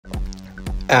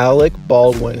Alec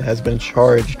Baldwin has been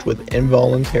charged with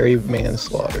involuntary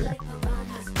manslaughter.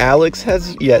 Alex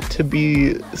has yet to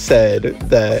be said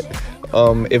that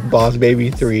if Boss Baby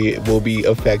 3 will be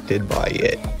affected by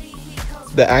it.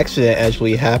 The accident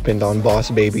actually happened on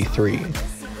Boss Baby 3.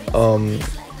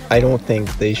 I don't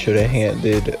think they should have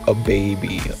handed a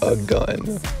baby a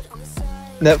gun.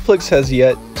 Netflix has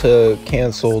yet to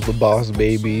cancel the Boss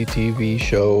Baby TV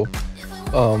show.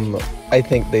 I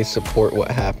think they support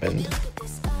what happened.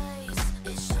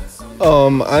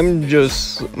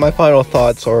 My final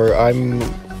thoughts are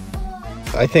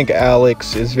I think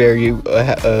Alex is very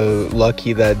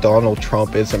lucky that Donald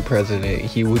Trump isn't president.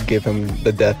 He would give him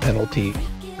the death penalty.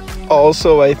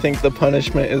 Also, I think the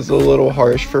punishment is a little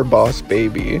harsh for Boss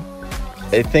Baby.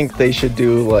 I think they should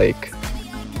do like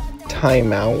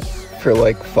timeout for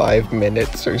like 5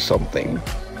 minutes or something.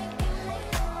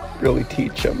 Really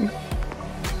teach him.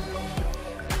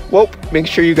 Well, make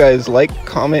sure you guys like,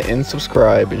 comment, and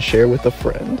subscribe, and share with a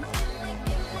friend.